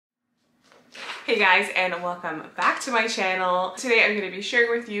Hey guys, and welcome back to my channel. Today I'm going to be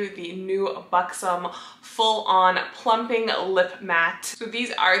sharing with you the new BUXOM full-on plumping lip matte. So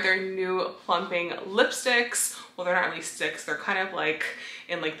these are their new plumping lipsticks. Well, they're not really sticks, they're kind of like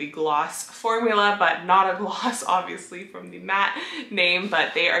in like the gloss formula, but not a gloss obviously from the matte name,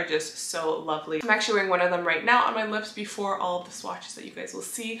 but they are just so lovely. I'm actually wearing one of them right now on my lips before all of the swatches that you guys will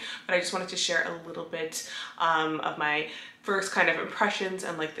see, but I just wanted to share a little bit of my first kind of impressions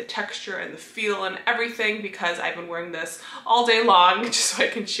and like the texture and the feel and everything, because I've been wearing this all day long just so I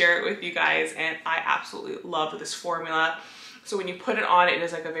can share it with you guys, and I absolutely love this formula. So when you put it on, it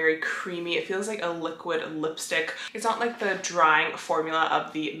is like a very creamy, it feels like a liquid lipstick. It's not like the drying formula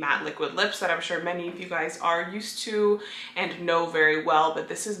of the matte liquid lips that I'm sure many of you guys are used to and know very well, but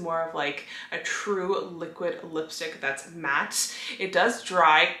this is more of like a true liquid lipstick that's matte. It does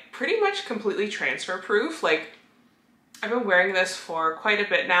dry pretty much completely transfer proof. Like, I've been wearing this for quite a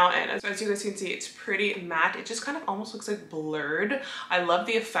bit now, and as you guys can see, it's pretty matte. It just kind of almost looks like blurred. I love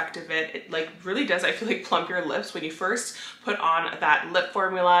the effect of it. It like really does, I feel like, plump your lips. When you first put on that lip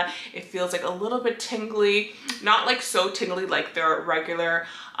formula, it feels like a little bit tingly, not like so tingly like their regular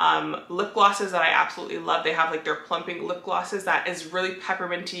lip glosses that I absolutely love. They have like their plumping lip glosses that is really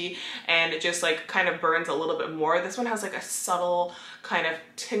pepperminty and it just like kind of burns a little bit more. This one has like a subtle kind of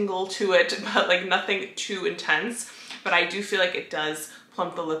tingle to it, but like nothing too intense. But I do feel like it does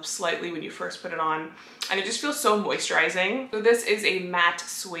plump the lips slightly when you first put it on, and it just feels so moisturizing. So this is a matte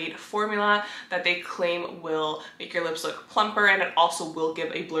suede formula that they claim will make your lips look plumper, and it also will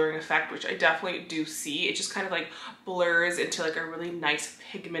give a blurring effect, which I definitely do see. It just kind of like blurs into like a really nice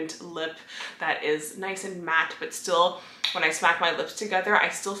pigment lip that is nice and matte, but still when I smack my lips together, I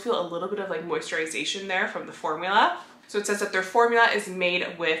still feel a little bit of like moisturization there from the formula. So it says that their formula is made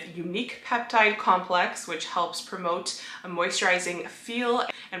with unique peptide complex, which helps promote a moisturizing feel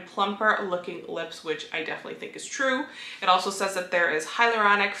and plumper looking lips, which I definitely think is true. It also says that there is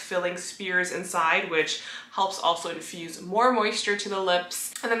hyaluronic filling spheres inside, which helps also infuse more moisture to the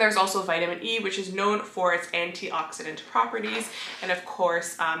lips. And then there's also vitamin E, which is known for its antioxidant properties, and of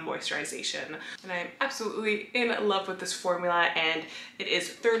course, moisturization. And I'm absolutely in love with this formula, and it is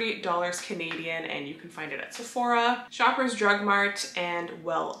 $30 Canadian, and you can find it at Sephora, Shoppers Drug Mart, and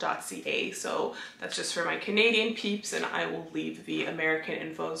well.ca. So that's just for my Canadian peeps, and I will leave the American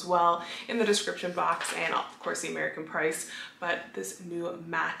info as well in the description box, and of course the American price. But this new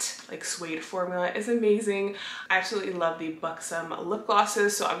matte like suede formula is amazing. I absolutely love the BUXOM lip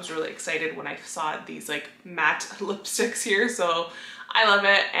glosses, so I was really excited when I saw these like matte lipsticks here. So I love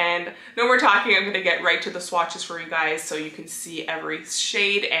it, and no more talking, I'm gonna get right to the swatches for you guys so you can see every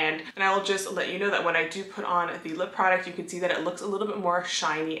shade, and I will just let you know that when I do put on the lip product, you can see that it looks a little bit more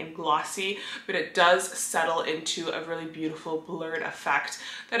shiny and glossy, but it does settle into a really beautiful blurred effect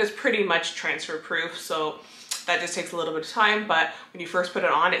that is pretty much transfer proof. So that just takes a little bit of time, but when you first put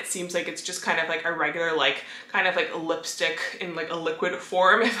it on, it seems like it's just kind of like a regular, like kind of like a lipstick in like a liquid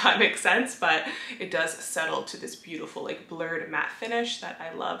form, if that makes sense. But it does settle to this beautiful like blurred matte finish that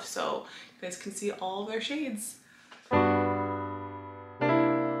I love. So you guys can see all of their shades.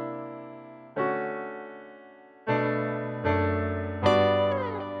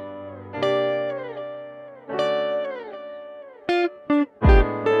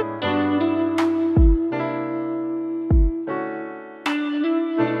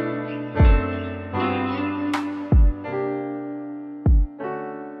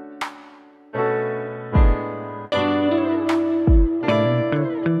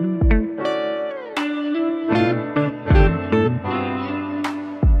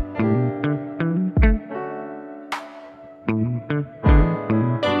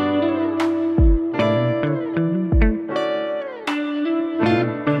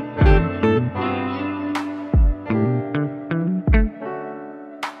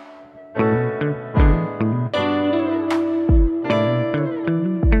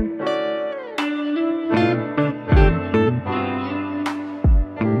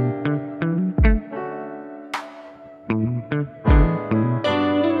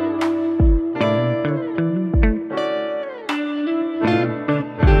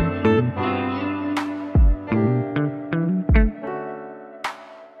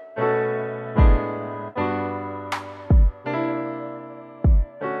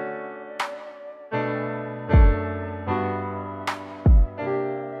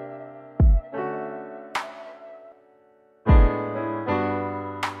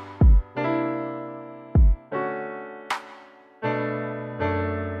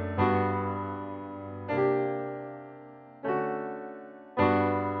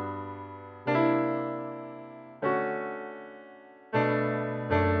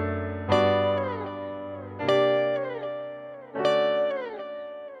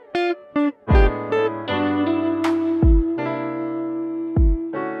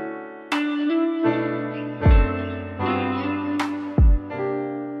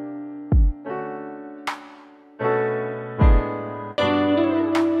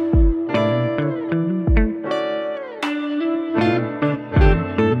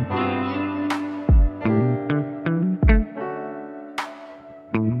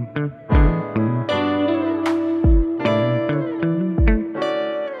 you.